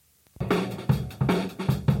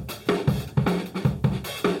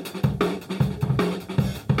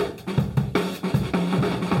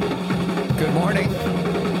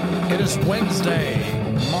Wednesday,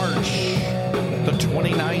 March the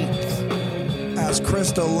 29th. As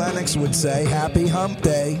Crystal Lennox would say, happy hump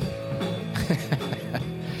day.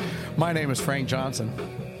 My name is Frank Johnson.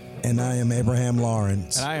 And I am Abraham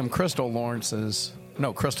Lawrence. And I am Crystal Lawrence's...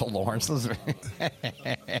 No, Crystal Lawrence's.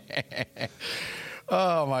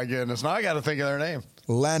 Oh, my goodness. Now I got to think of their name.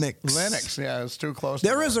 Lennox. Lennox, yeah, it's too close.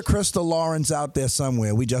 There is a Crystal Lawrence out there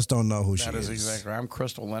somewhere. We just don't know who she is. That is exactly right. I'm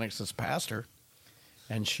Crystal Lennox's pastor,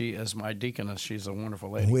 and she is my deaconess. She's a wonderful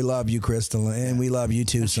lady. We love you, Crystal, and we love you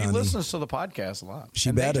too, Sonny. She listens to the podcast a lot.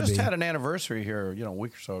 She better be. They just be. had an anniversary here, a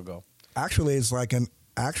week or so ago. Actually, it's like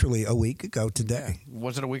a week ago today. Yeah.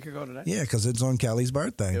 Was it a week ago today? Yeah, because it's on Kelly's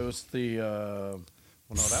birthday. It was the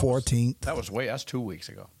 14th. That's 2 weeks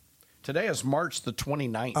ago. Today is March the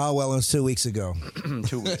 29th. Oh, well, it was 2 weeks ago.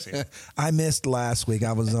 2 weeks ago. I missed last week.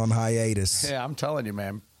 I was on hiatus. Yeah, I'm telling you,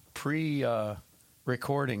 man.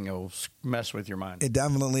 Recording will mess with your mind. It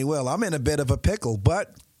definitely will. I'm in a bit of a pickle,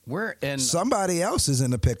 but somebody else is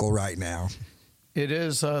in a pickle right now. It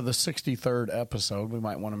is the 63rd episode. We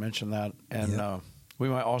might want to mention that. And we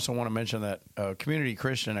might also want to mention that Community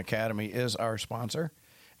Christian Academy is our sponsor,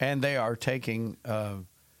 and they are taking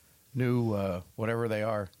new, whatever they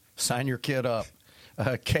are, sign your kid up,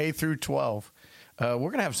 K through 12. We're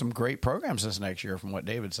going to have some great programs this next year from what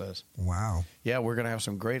David says. Wow. Yeah, we're going to have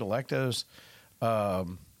some great electives,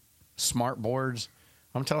 smart boards.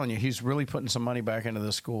 I'm telling you, he's really putting some money back into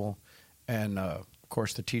the school. And, of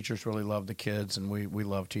course, the teachers really love the kids, and we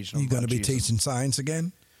love teaching them. You going to be teaching science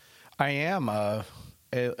again? I am.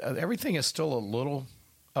 Everything is still a little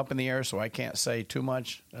up in the air, so I can't say too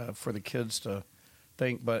much for the kids to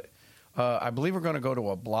think. But I believe we're going to go to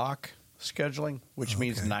a block scheduling, which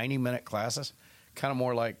means 90-minute classes, kind of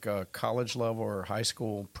more like college level or high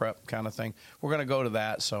school prep kind of thing. We're going to go to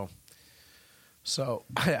that, so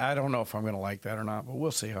I don't know if I'm going to like that or not, but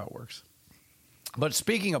we'll see how it works. But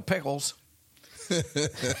speaking of pickles,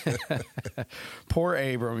 poor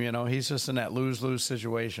Abram, he's just in that lose-lose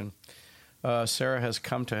situation. Sarah has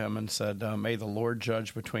come to him and said, may the Lord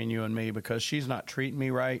judge between you and me because she's not treating me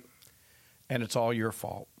right, and it's all your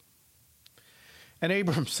fault. And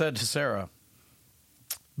Abram said to Sarah,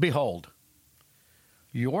 behold,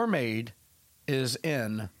 your maid is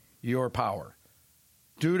in your power.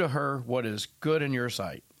 Do to her what is good in your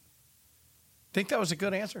sight. Think that was a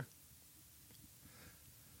good answer?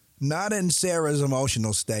 Not in Sarah's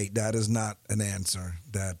emotional state. That is not an answer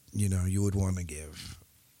that, you would want to give.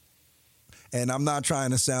 And I'm not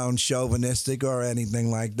trying to sound chauvinistic or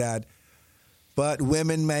anything like that, but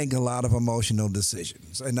women make a lot of emotional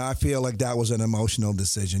decisions. And I feel like that was an emotional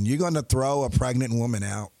decision. You're going to throw a pregnant woman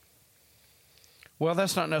out? Well,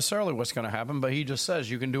 that's not necessarily what's going to happen, but he just says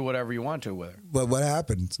you can do whatever you want to with her. But what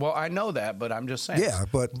happens? Well, I know that, but I'm just saying. Yeah,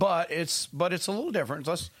 but it's a little different.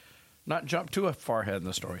 Let's not jump too far ahead in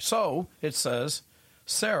the story. So it says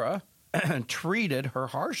Sarah treated her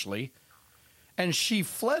harshly, and she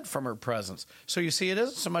fled from her presence. So you see, it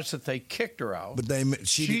isn't so much that they kicked her out, but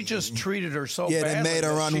she just treated her so badly. Yeah, they made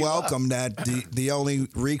her unwelcome that the only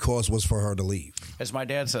recourse was for her to leave. As my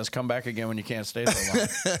dad says, come back again when you can't stay so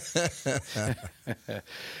long.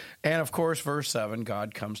 And of course, verse 7,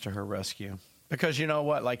 God comes to her rescue. Because you know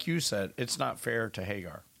what? Like you said, it's not fair to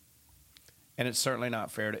Hagar. And it's certainly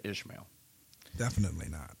not fair to Ishmael. Definitely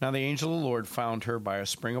not. Now, the angel of the Lord found her by a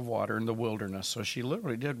spring of water in the wilderness. So she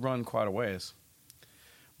literally did run quite a ways.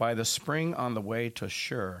 By the spring on the way to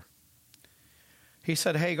Shur. He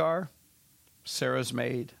said, Hagar, Sarah's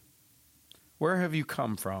maid, where have you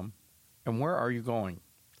come from, and where are you going?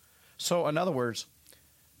 So, in other words,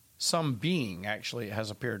 some being actually has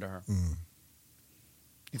appeared to her. Mm.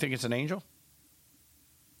 You think it's an angel?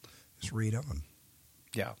 Just read on.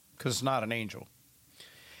 Yeah, because it's not an angel.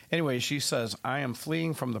 Anyway, she says, I am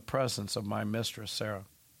fleeing from the presence of my mistress, Sarah.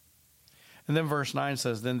 And then verse 9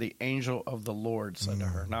 says, then the angel of the Lord said to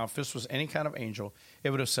her. Now, if this was any kind of angel, it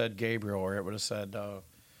would have said Gabriel, or it would have said,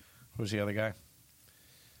 who's the other guy?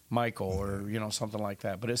 Michael, or, something like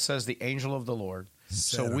that. But it says the angel of the Lord.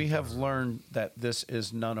 So we have learned that this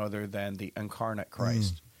is none other than the incarnate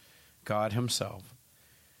Christ, God himself.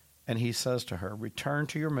 And he says to her, return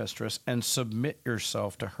to your mistress and submit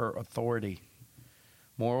yourself to her authority.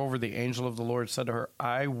 Moreover, the angel of the Lord said to her,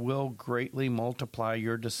 I will greatly multiply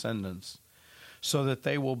your descendants, so that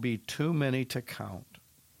they will be too many to count.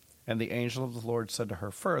 And the angel of the Lord said to her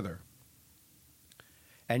further,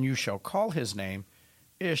 and you shall call his name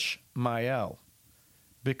Ishmael,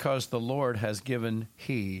 because the Lord has given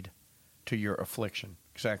heed to your affliction.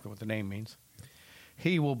 Exactly what the name means.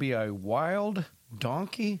 He will be a wild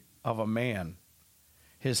donkey of a man.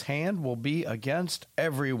 His hand will be against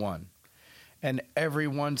everyone, and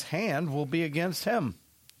everyone's hand will be against him,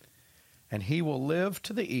 and he will live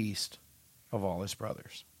to the east of all his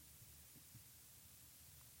brothers.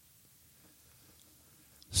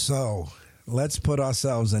 So let's put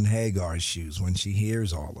ourselves in Hagar's shoes when she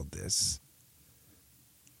hears all of this.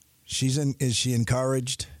 Is she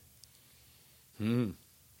encouraged?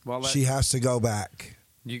 Well, she has to go back.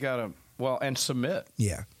 You got to, and submit.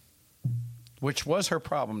 Yeah. Which was her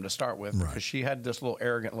problem to start with, Right. because she had this little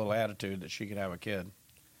arrogant little attitude that she could have a kid.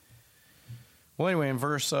 Well, anyway, in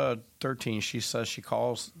verse 13, she says she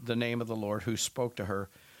calls the name of the Lord who spoke to her,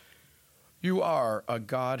 "You are a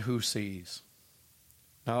God who sees."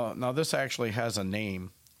 Now this actually has a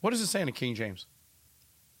name. What does it say in the King James?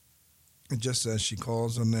 It just says she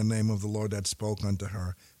calls on the name of the Lord that spoke unto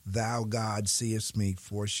her. Thou, God, seest me.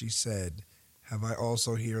 For she said, have I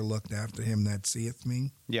also here looked after him that seeth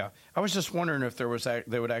me? Yeah. I was just wondering if they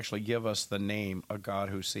would actually give us the name of God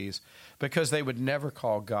who sees, because they would never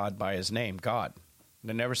call God by his name, God.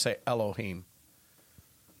 They never say Elohim.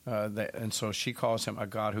 And so she calls him a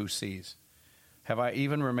God who sees. Have I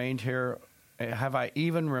even remained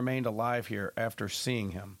alive here after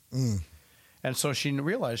seeing him? And so she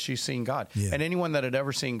realized she's seen God. Yeah. And anyone that had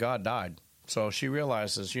ever seen God died. So she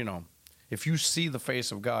realizes, if you see the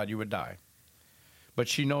face of God, you would die. But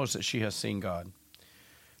she knows that she has seen God.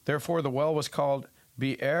 Therefore, the well was called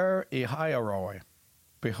Be'er Ehiaroi.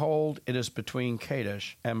 Behold, it is between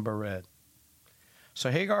Kadesh and Bered.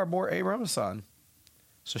 So Hagar bore Abram a son.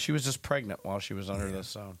 So she was just pregnant while she was under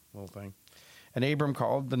this little thing. And Abram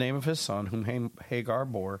called the name of his son, whom Hagar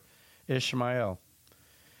bore, Ishmael.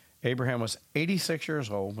 Abraham was 86 years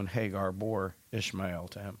old when Hagar bore Ishmael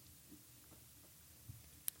to him.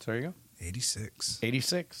 So there you go. 86.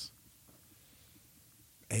 86.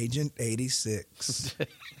 Agent 86.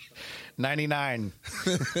 99.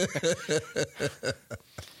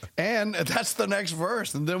 And that's the next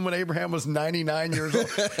verse. And then when Abraham was 99 years old,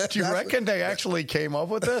 do you reckon they actually came up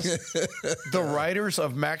with this? The writers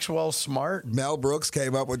of Maxwell Smart? Mel Brooks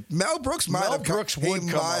came up with. Mel Brooks might have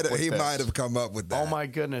come up with that. Oh my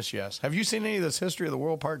goodness, yes. Have you seen any of this History of the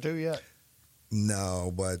World Part 2 yet?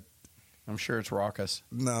 No, but I'm sure it's raucous.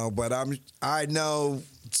 No, but I know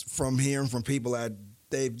from hearing from people that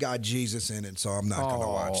they've got Jesus in it, so I'm not going to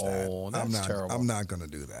watch that. Oh, that's terrible. I'm not going to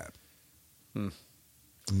do that.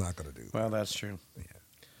 I'm not going to do that. Well, that's true. Yeah.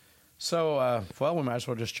 So, we might as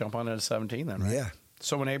well just jump on into 17 then, right? Yeah.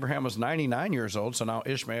 So when Abraham was 99 years old, so now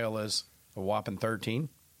Ishmael is a whopping 13,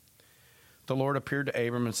 the Lord appeared to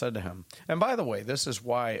Abram and said to him, and by the way, this is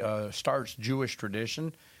why starts Jewish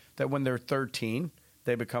tradition, that when they're 13,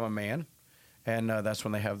 they become a man, and that's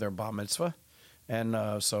when they have their bar mitzvah.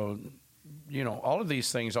 And so, all of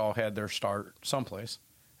these things all had their start someplace,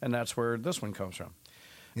 and that's where this one comes from.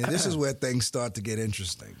 Yeah, this is where things start to get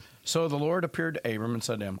interesting. So the Lord appeared to Abram and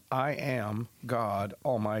said to him, I am God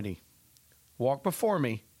Almighty. Walk before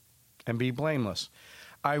me and be blameless.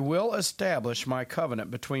 I will establish my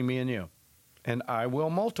covenant between me and you, and I will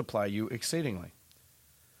multiply you exceedingly.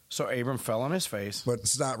 So Abram fell on his face. But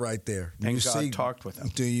it's not right there. And God talked with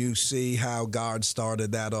him. Do you see how God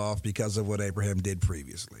started that off because of what Abraham did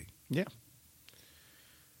previously? Yeah.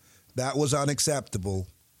 That was unacceptable.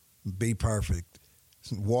 Be perfect.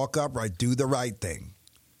 Walk upright. Do the right thing.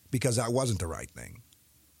 Because that wasn't the right thing.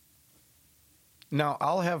 Now,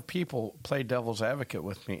 I'll have people play devil's advocate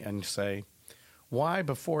with me and say, why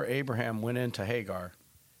before Abraham went into Hagar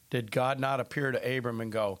did God not appear to Abram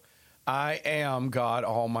and go, I am God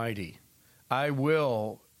Almighty. I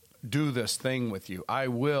will do this thing with you.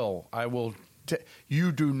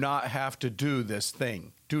 You do not have to do this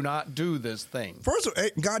thing. Do not do this thing. First of all,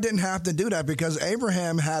 God didn't have to do that because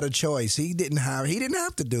Abraham had a choice. He didn't have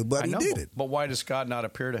to do it, but he did it. But why does God not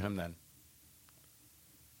appear to him then?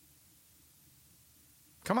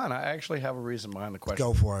 Come on, I actually have a reason behind the question.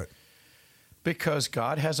 Go for it. Because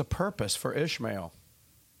God has a purpose for Ishmael.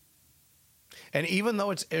 And even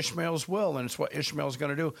though it's Ishmael's will and it's what Ishmael's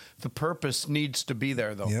going to do, the purpose needs to be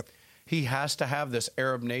there, though. Yep. He has to have this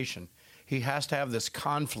Arab nation. He has to have this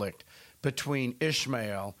conflict between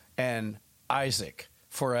Ishmael and Isaac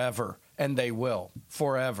forever. And they will,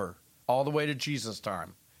 forever, all the way to Jesus'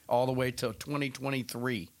 time, all the way till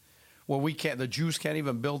 2023. Well, the Jews can't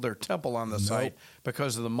even build their temple on the site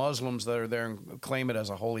because of the Muslims that are there and claim it as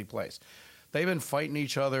a holy place. They've been fighting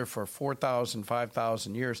each other for 4,000,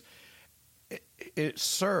 5,000 years. It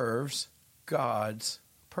serves God's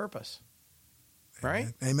purpose, right?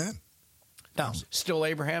 Amen. Now, still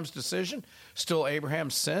Abraham's decision, still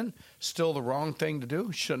Abraham's sin, still the wrong thing to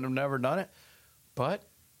do. Shouldn't have never done it, but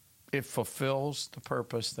it fulfills the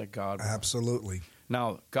purpose that God wants. Absolutely.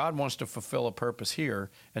 Now, God wants to fulfill a purpose here,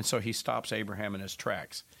 and so he stops Abraham in his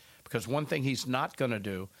tracks. Because one thing he's not going to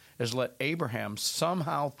do is let Abraham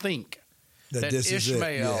somehow think that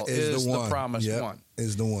Ishmael is the promised one.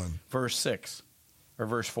 Is the one.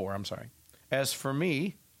 Verse 4, I'm sorry. As for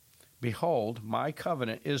me, behold, my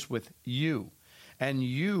covenant is with you, and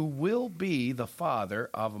you will be the father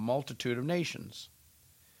of a multitude of nations.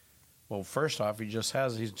 Well, first off, he's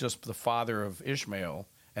just the father of Ishmael,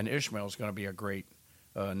 and Ishmael is going to be a great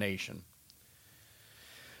nation.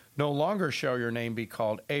 No longer shall your name be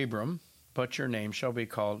called Abram, but your name shall be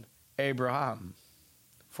called Abraham,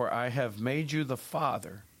 for I have made you the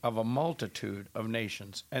father of a multitude of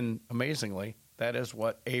nations. And amazingly, that is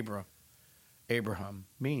what Abraham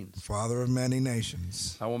means. Father of many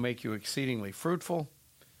nations. I will make you exceedingly fruitful.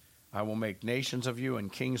 I will make nations of you,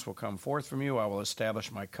 and kings will come forth from you. I will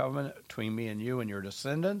establish my covenant between me and you and your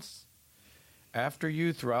descendants after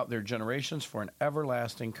you throughout their generations for an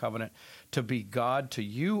everlasting covenant, to be God to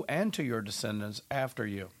you and to your descendants after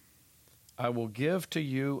you. I will give to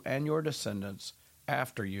you and your descendants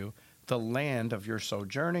after you the land of your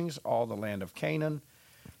sojournings, all the land of Canaan,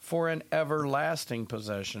 for an everlasting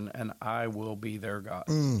possession, and I will be their God.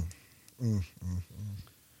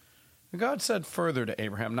 God said further to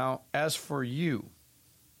Abraham, now, as for you,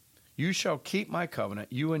 you shall keep my covenant,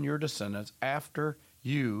 you and your descendants after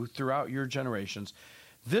you throughout your generations.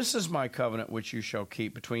 This is my covenant which you shall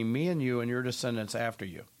keep between me and you and your descendants after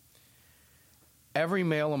you. Every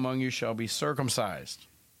male among you shall be circumcised.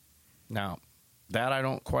 Now, that I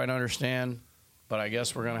don't quite understand, but I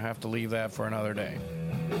guess we're going to have to leave that for another day.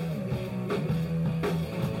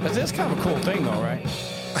 But that's kind of a cool thing, though, right?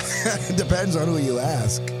 It depends on who you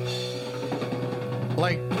ask.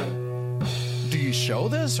 Like, do you show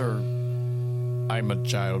this, or I'm a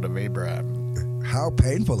child of Abraham? How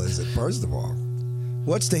painful is it, first of all?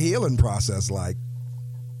 What's the healing process like?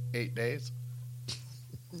 8 days.